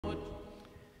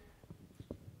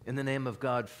In the name of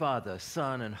God, Father,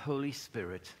 Son, and Holy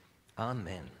Spirit.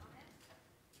 Amen.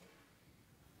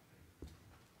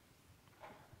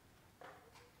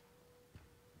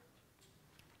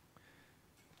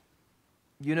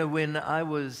 You know, when I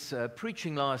was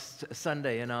preaching last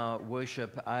Sunday in our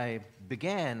worship, I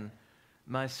began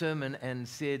my sermon and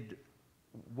said,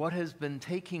 what has been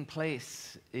taking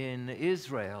place in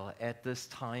Israel at this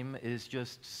time is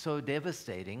just so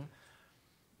devastating,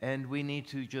 and we need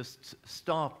to just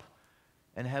stop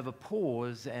and have a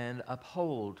pause and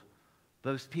uphold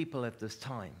those people at this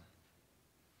time.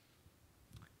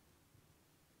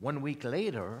 1 week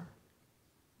later,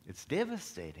 it's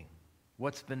devastating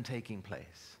what's been taking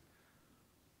place.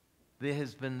 There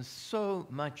has been so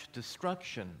much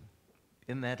destruction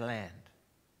in that land,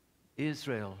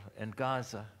 Israel and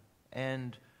Gaza,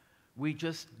 and we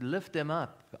just lift them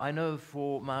up. I know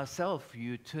for myself,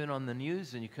 you turn on the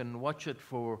news and you can watch it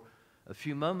for a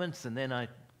few moments and then I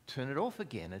turn it off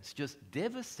again. It's just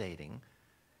devastating,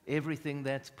 everything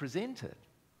that's presented.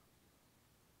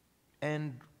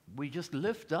 And we just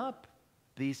lift up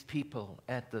these people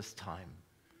at this time,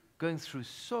 going through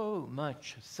so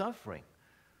much suffering.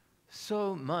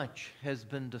 So much has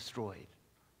been destroyed.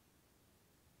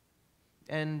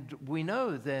 And we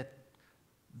know that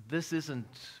this isn't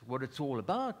what it's all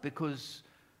about, because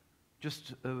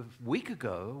just a week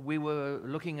ago we were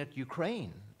looking at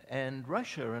Ukraine and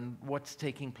Russia and what's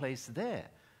taking place there.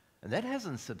 And that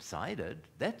hasn't subsided.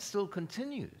 That still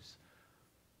continues.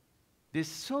 There's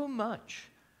so much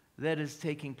that is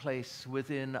taking place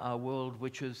within our world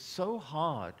which is so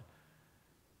hard.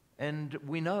 And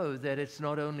we know that it's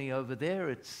not only over there,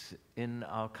 it's in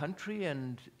our country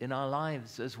and in our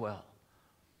lives as well.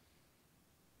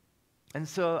 And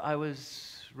so I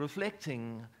was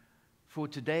reflecting for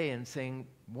today and saying,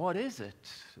 what is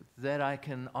it that I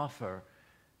can offer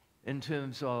in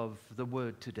terms of the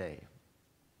word today?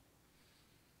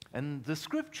 And the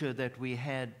scripture that we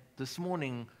had this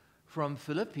morning from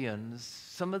Philippians,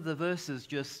 some of the verses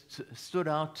just stood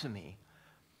out to me.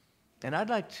 And I'd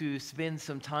like to spend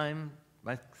some time,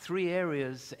 like 3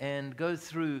 areas, and go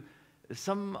through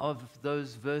some of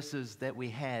those verses that we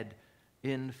had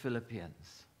in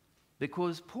Philippians.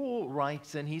 Because Paul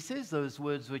writes, and he says those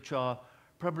words which are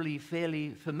probably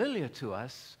fairly familiar to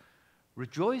us: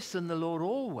 rejoice in the Lord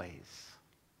always.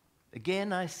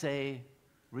 Again, I say,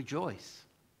 rejoice.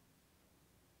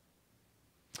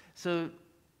 So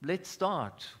let's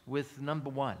start with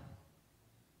number 1.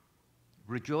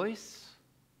 Rejoice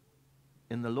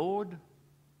in the Lord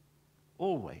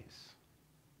always.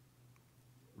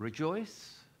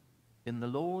 Rejoice in the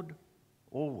Lord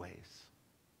always.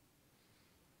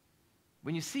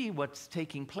 When you see what's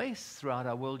taking place throughout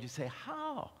our world, you say,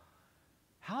 how?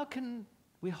 How can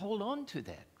we hold on to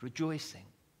that, rejoicing?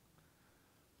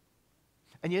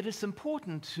 And yet it's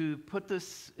important to put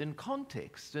this in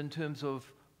context in terms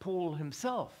of Paul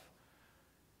himself.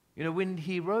 You know, when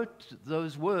he wrote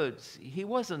those words, he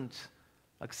wasn't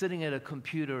like sitting at a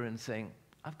computer and saying,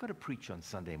 I've got to preach on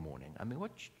Sunday morning. I mean,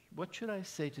 what should I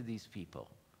say to these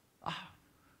people?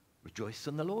 Rejoice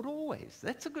in the Lord always.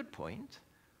 That's a good point.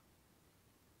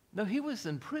 No, he was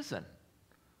in prison.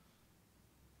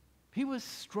 He was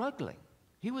struggling.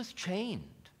 He was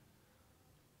chained.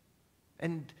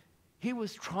 And he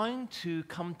was trying to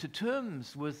come to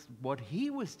terms with what he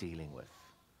was dealing with.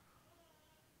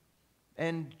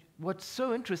 And what's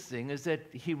so interesting is that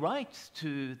he writes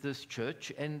to this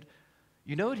church, and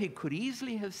you know what he could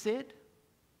easily have said?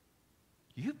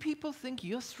 You people think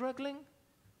you're struggling?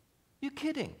 You're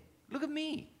kidding. Look at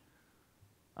me.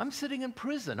 I'm sitting in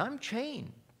prison. I'm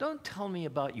chained. Don't tell me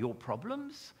about your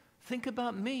problems. Think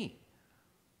about me.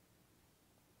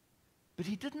 But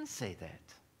he didn't say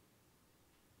that.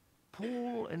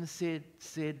 Paul instead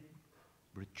said,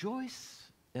 rejoice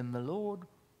in the Lord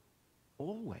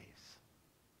always.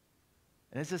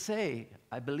 And as I say,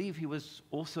 I believe he was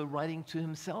also writing to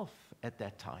himself at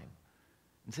that time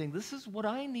and saying, this is what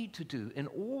I need to do. In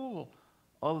all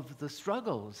of the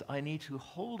struggles, I need to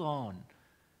hold on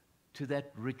to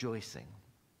that rejoicing.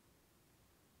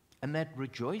 And that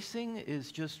rejoicing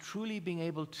is just truly being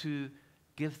able to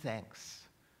give thanks,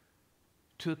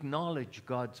 to acknowledge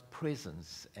God's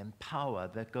presence and power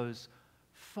that goes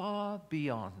far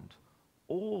beyond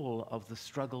all of the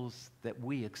struggles that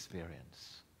we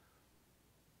experience.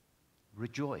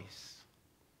 Rejoice.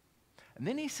 And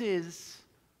then he says,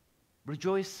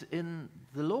 rejoice in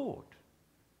the Lord.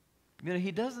 You know,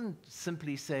 he doesn't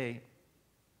simply say,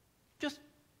 just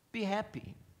be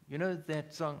happy. You know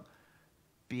that song,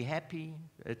 Be Happy?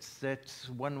 That's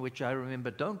one which I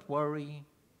remember. Don't worry,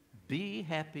 be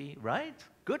happy, right?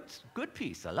 Good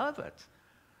piece. I love it.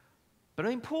 But I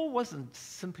mean, Paul wasn't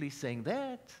simply saying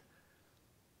that.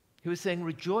 He was saying,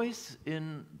 rejoice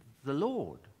in the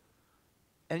Lord.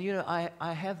 And you know,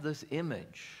 I have this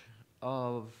image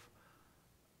of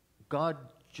God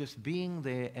just being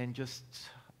there and just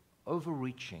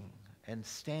overreaching and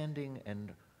standing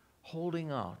and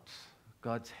holding out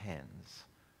God's hands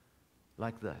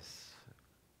like this.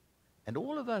 And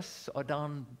all of us are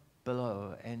down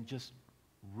below and just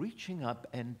reaching up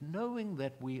and knowing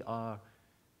that we are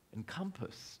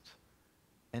encompassed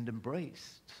and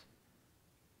embraced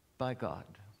by God.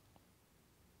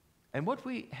 And what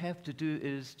we have to do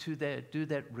is do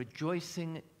that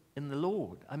rejoicing in the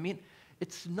Lord. I mean,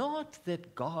 it's not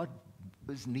that God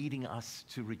is needing us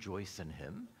to rejoice in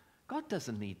Him. God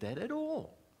doesn't need that at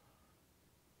all.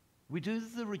 We do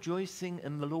the rejoicing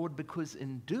in the Lord because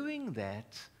in doing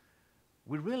that,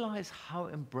 we realize how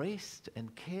embraced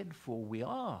and cared for we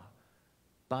are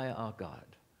by our God.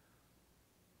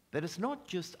 That it's not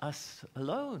just us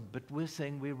alone, but we're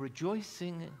saying we're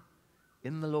rejoicing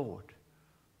in the Lord.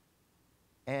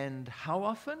 And how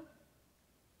often?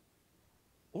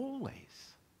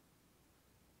 Always.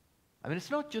 I mean,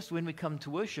 it's not just when we come to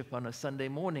worship on a Sunday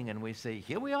morning and we say,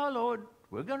 here we are, Lord,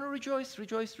 we're going to rejoice,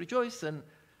 rejoice, rejoice, and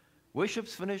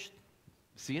worship's finished.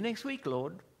 See you next week,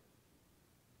 Lord.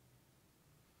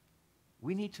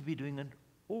 We need to be doing it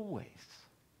always.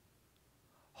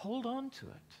 Hold on to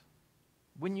it.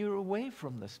 When you're away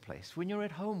from this place, when you're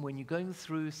at home, when you're going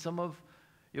through some of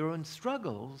your own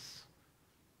struggles,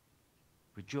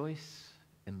 rejoice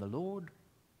in the Lord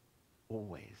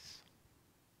always.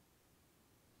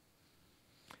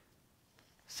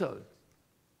 So,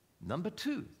 number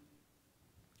 2,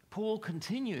 Paul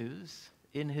continues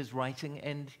in his writing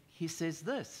and he says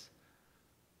this: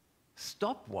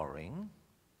 stop worrying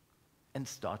and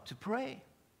start to pray.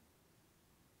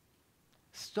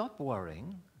 Stop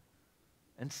worrying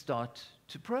and start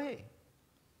to pray.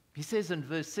 He says in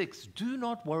verse 6, do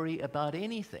not worry about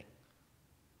anything.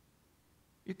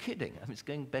 You're kidding. I mean, it's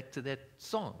going back to that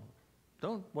song.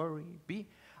 Don't worry, be.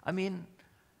 I mean,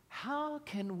 how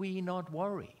can we not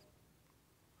worry?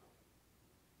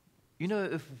 You know,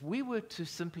 if we were to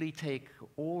simply take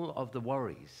all of the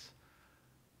worries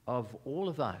of all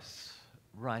of us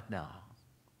right now,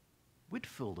 we'd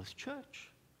fill this church.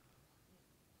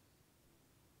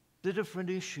 The different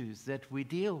issues that we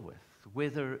deal with,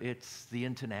 whether it's the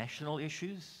international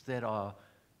issues that are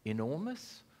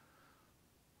enormous,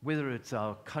 whether it's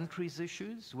our country's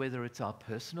issues, whether it's our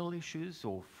personal issues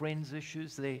or friends'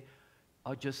 issues, they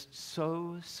are just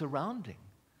so surrounding.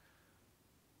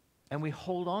 And we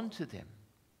hold on to them.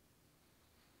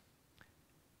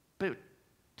 But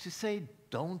to say,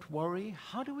 don't worry,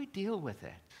 how do we deal with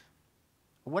that?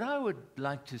 What I would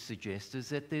like to suggest is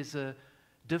that there's a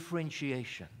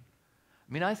differentiation.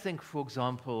 I mean, I think, for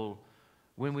example,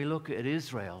 when we look at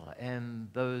Israel and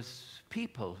those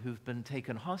people who've been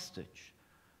taken hostage,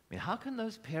 I mean, how can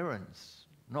those parents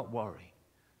not worry?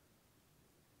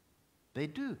 They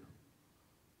do,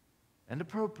 and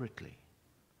appropriately.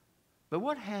 But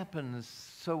what happens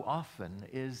so often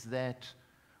is that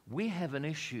we have an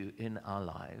issue in our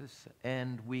lives,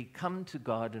 and we come to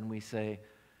God and we say,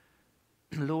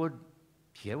 Lord,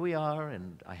 here we are,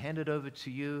 and I hand it over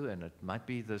to you, and it might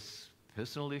be this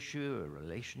personal issue, a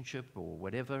relationship, or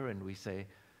whatever, and we say,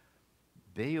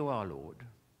 there you are, Lord.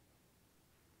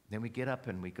 Then we get up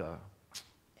and we go,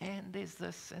 and there's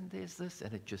this, and there's this,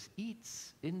 and it just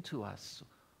eats into us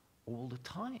all the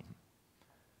time.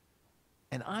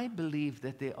 And I believe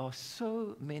that there are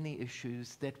so many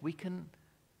issues that we can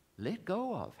let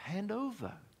go of, hand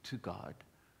over to God,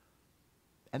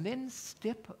 and then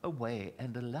step away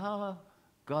and allow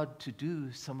God to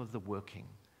do some of the working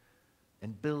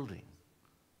and building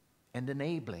and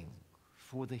enabling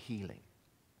for the healing.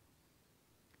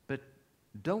 But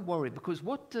don't worry, because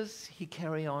what does he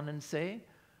carry on and say?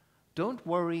 Don't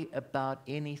worry about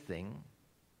anything,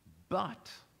 but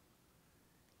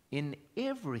in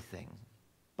everything,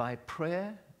 by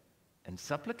prayer and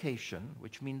supplication,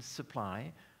 which means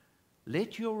supply,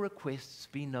 let your requests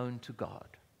be known to God.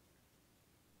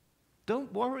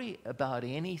 Don't worry about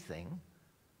anything,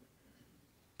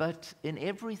 but in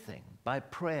everything, by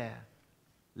prayer,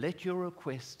 let your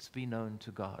requests be known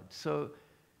to God. So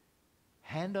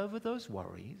hand over those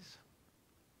worries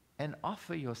and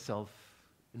offer yourself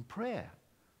in prayer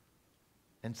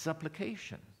and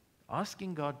supplication,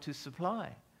 asking God to supply.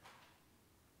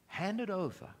 Hand it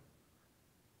over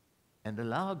and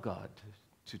allow God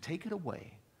to take it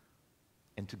away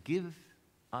and to give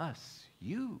us,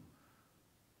 you,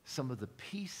 some of the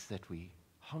peace that we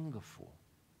hunger for.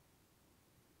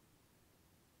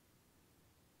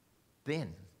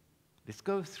 Then Let's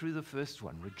go through the first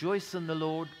one. Rejoice in the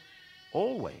Lord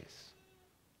always.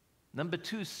 Number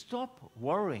 2, stop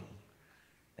worrying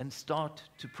and start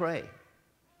to pray.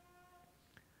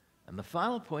 And the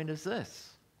final point is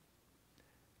this: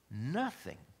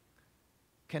 nothing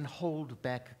can hold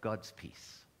back God's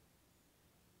peace.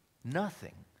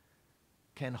 Nothing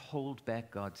can hold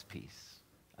back God's peace.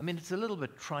 I mean, it's a little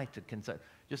bit trite to consider,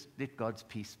 just let God's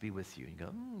peace be with you. You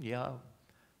go, yeah.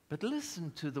 But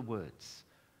listen to the words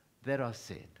that are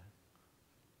said.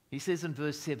 He says in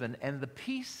verse 7, and the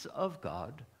peace of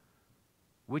God,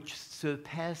 which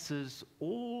surpasses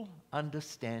all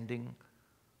understanding,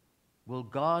 will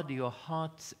guard your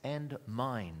hearts and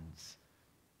minds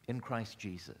in Christ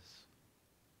Jesus.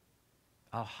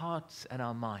 Our hearts and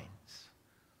our minds.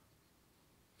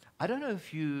 I don't know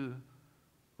if you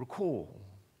recall,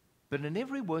 but in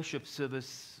every worship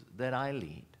service that I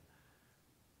lead,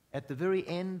 at the very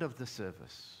end of the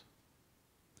service,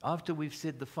 after we've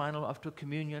said the final, after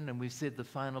communion and we've said the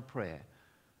final prayer,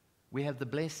 we have the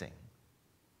blessing.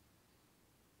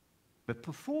 But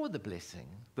before the blessing,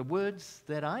 the words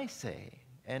that I say,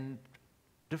 and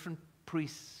different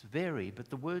priests vary, but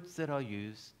the words that are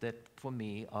used that for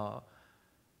me are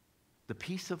the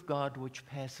peace of God which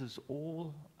passes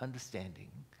all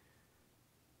understanding.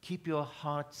 Keep your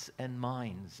hearts and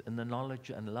minds in the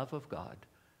knowledge and love of God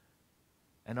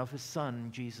and of His Son,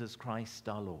 Jesus Christ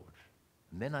our Lord.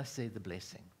 And then I say the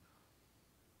blessing.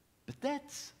 But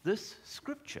that's this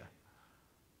scripture.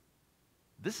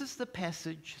 This is the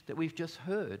passage that we've just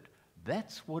heard.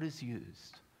 That's what is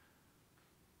used.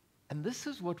 And this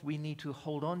is what we need to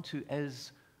hold on to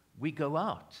as we go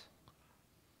out.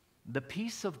 The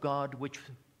peace of God which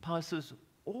passes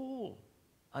all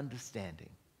understanding.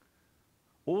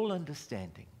 All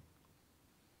understanding.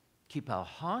 Keep our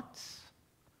hearts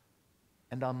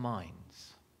and our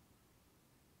minds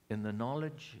in the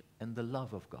knowledge and the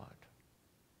love of God.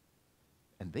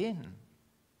 And then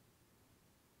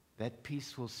that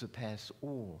peace will surpass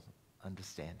all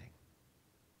understanding.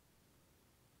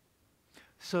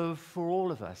 So for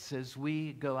all of us, as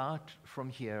we go out from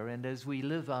here and as we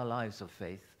live our lives of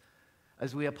faith,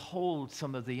 as we uphold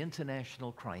some of the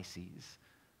international crises,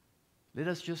 let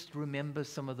us just remember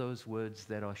some of those words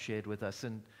that are shared with us.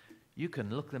 And you can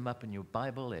look them up in your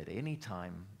Bible at any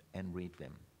time and read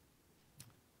them.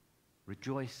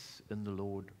 Rejoice in the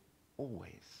Lord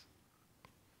always.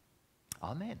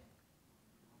 Amen.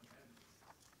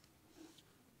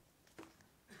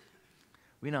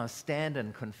 We now stand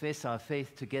and confess our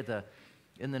faith together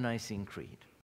in the Nicene Creed.